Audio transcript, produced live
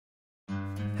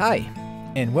Hi,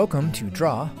 and welcome to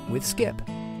Draw with Skip.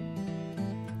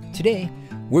 Today,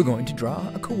 we're going to draw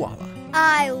a koala.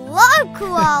 I love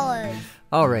koalas!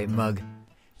 Alright, Mug.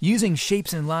 Using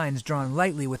shapes and lines drawn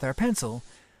lightly with our pencil,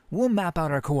 we'll map out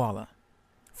our koala.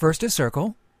 First a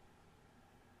circle,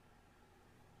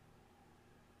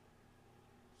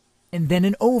 and then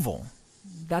an oval.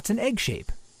 That's an egg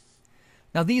shape.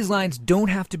 Now these lines don't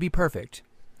have to be perfect.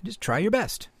 Just try your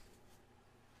best.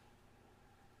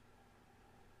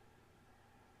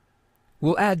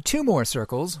 We'll add two more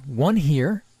circles, one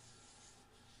here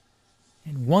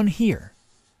and one here.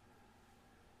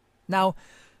 Now,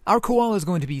 our koala is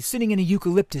going to be sitting in a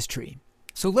eucalyptus tree,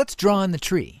 so let's draw in the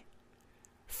tree.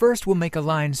 First, we'll make a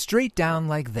line straight down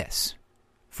like this,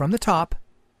 from the top,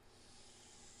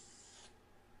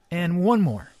 and one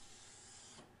more.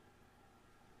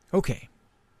 Okay.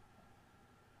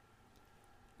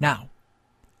 Now,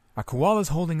 our koala's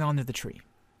holding on to the tree,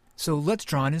 so let's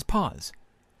draw in his paws.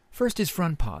 First his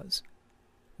front paws.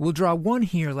 We'll draw one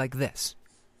here like this.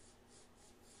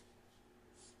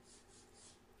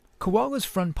 Koala's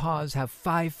front paws have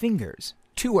 5 fingers.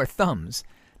 2 are thumbs.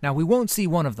 Now we won't see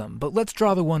one of them, but let's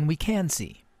draw the one we can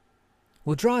see.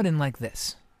 We'll draw it in like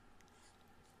this.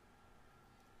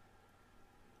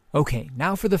 Okay,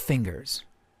 now for the fingers.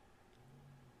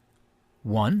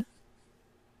 1,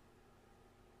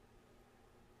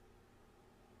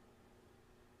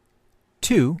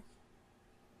 2,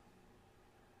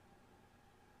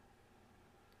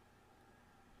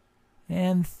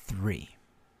 and 3.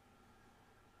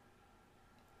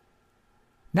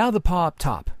 Now the paw up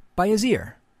top, by his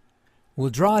ear. We'll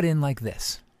draw it in like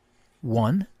this.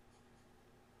 1,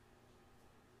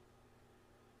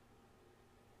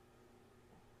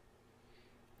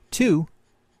 2,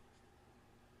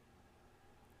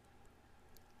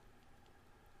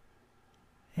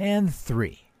 and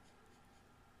 3.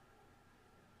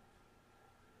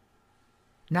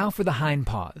 Now for the hind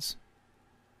paws.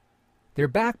 Their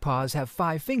back paws have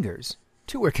 5 fingers.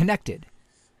 2 are connected.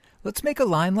 Let's make a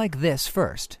line like this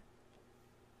first.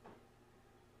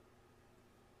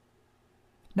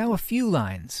 Now a few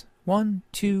lines. 1,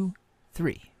 2,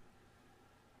 3.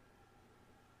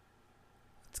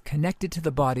 Let's connect it to the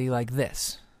body like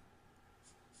this.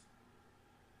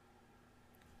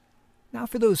 Now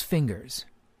for those fingers.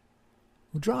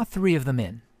 We'll draw 3 of them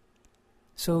in.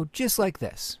 So just like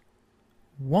this.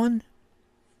 1,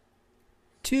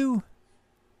 2,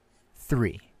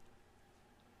 3.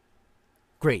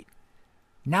 Great.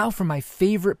 Now for my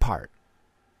favorite part.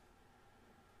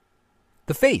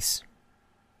 The face.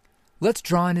 Let's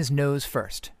draw in his nose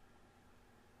first.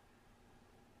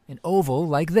 An oval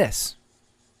like this.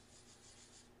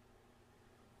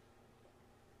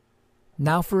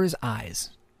 Now for his eyes.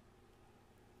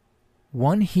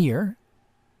 One here,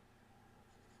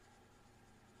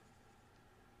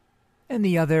 and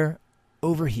the other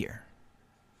over here.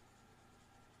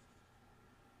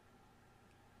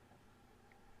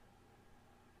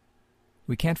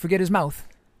 We can't forget his mouth.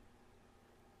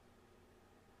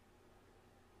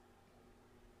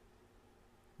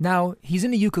 Now, he's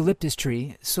in a eucalyptus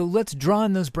tree, so let's draw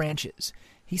in those branches.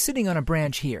 He's sitting on a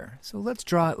branch here, so let's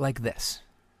draw it like this.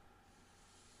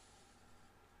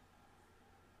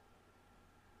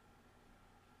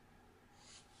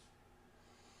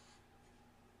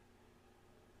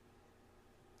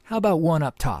 How about one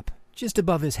up top, just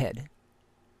above his head?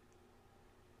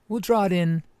 We'll draw it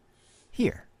in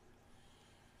here.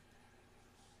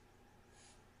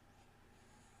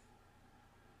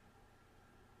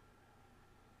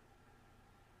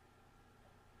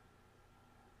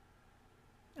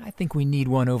 I think we need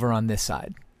one over on this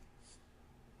side.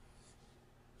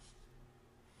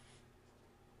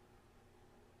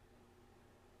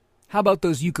 How about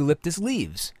those eucalyptus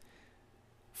leaves?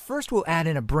 First we'll add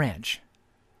in a branch.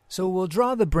 So we'll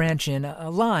draw the branch in a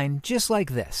line just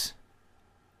like this.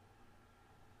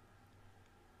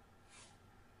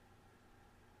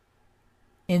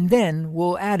 And then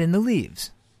we'll add in the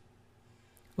leaves.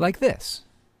 Like this.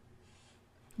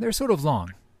 They're sort of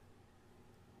long.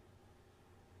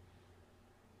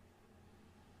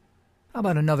 How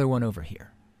about another one over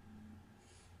here?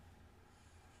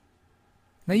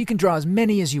 Now you can draw as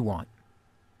many as you want.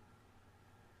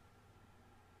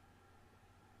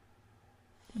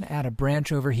 I'm going to add a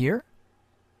branch over here.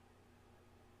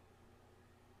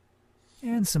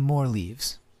 And some more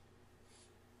leaves.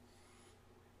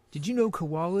 Did you know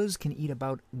koalas can eat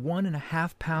about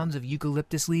 1.5 pounds of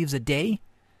eucalyptus leaves a day?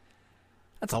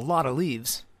 That's a lot of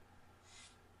leaves.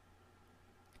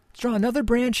 Let's draw another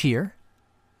branch here.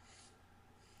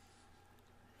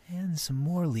 And some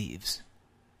more leaves.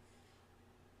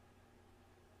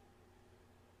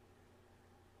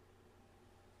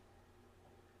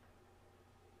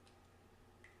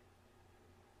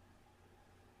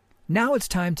 Now it's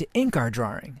time to ink our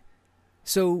drawing.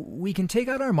 So we can take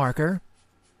out our marker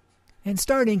and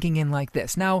start inking in like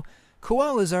this. Now,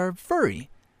 koalas are furry,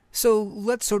 so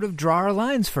let's sort of draw our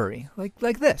lines furry,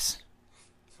 like this.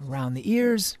 Around the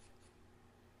ears,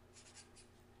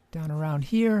 down around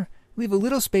here, leave a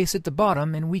little space at the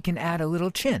bottom, and we can add a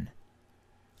little chin,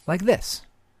 like this.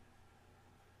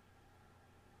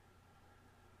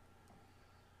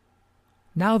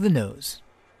 Now the nose.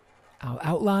 I'll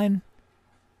outline,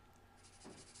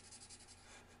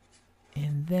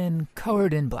 and then color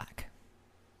it in black.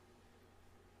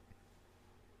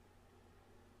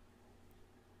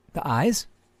 The eyes.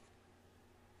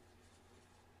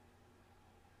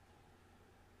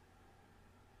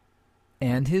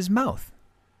 And his mouth.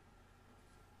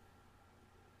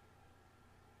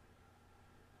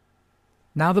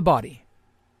 Now the body.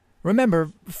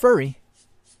 Remember, furry.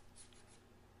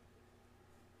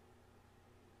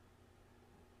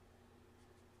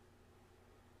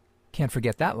 Can't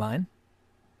forget that line.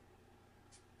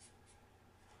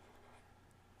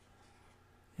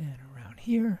 And around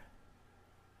here.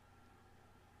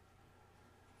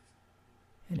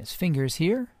 And his fingers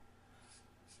here.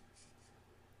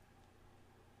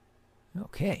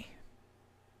 Okay.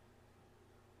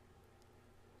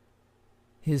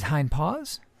 His hind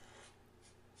paws.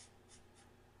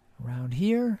 Around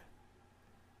here.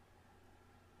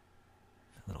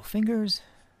 The little fingers.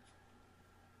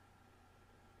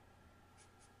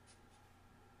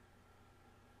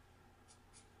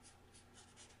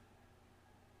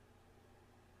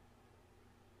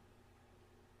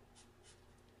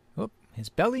 Oh, his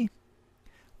belly.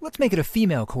 Let's make it a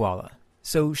female koala,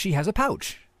 so she has a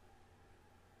pouch.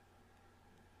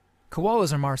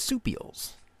 Koalas are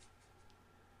marsupials.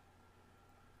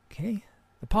 Okay,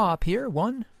 the paw up here,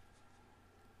 1,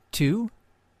 2,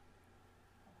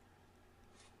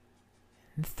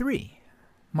 and 3.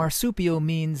 Marsupial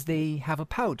means they have a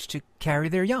pouch to carry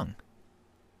their young.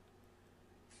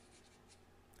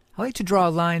 I like to draw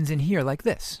lines in here like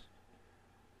this.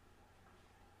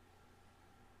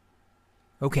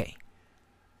 Okay,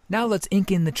 now let's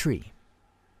ink in the tree.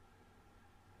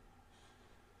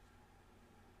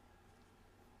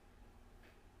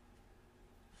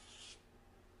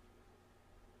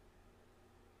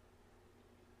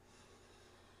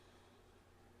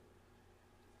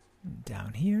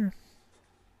 Down here.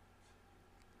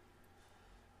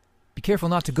 Be careful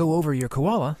not to go over your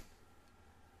koala.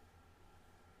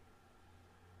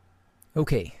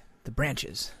 Okay, the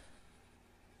branches.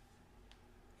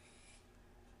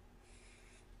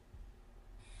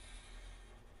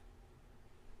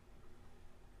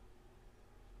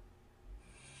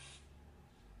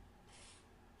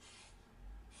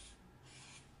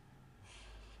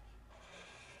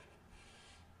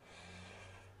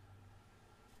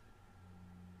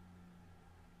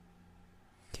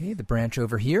 Okay, the branch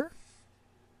over here.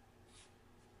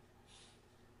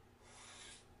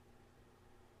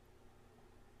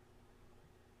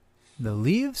 The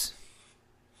leaves.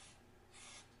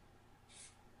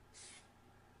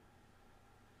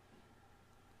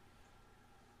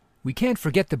 We can't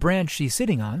forget the branch she's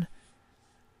sitting on.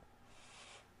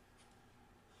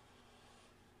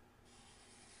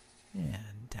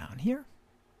 And down here.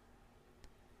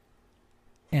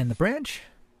 And the branch.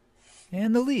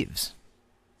 And the leaves.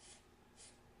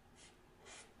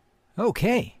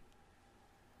 Okay.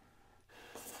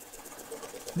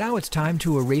 Now it's time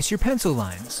to erase your pencil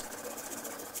lines.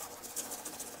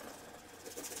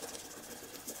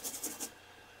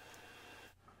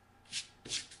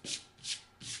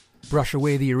 Brush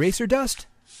away the eraser dust.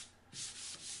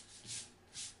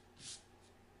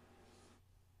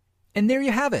 And there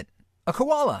you have it, a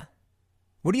koala.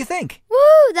 What do you think?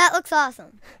 Woo, that looks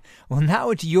awesome. Well, now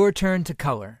it's your turn to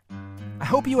color. I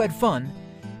hope you had fun.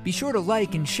 Be sure to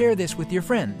like and share this with your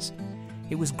friends.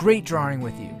 It was great drawing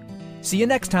with you. See you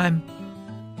next time.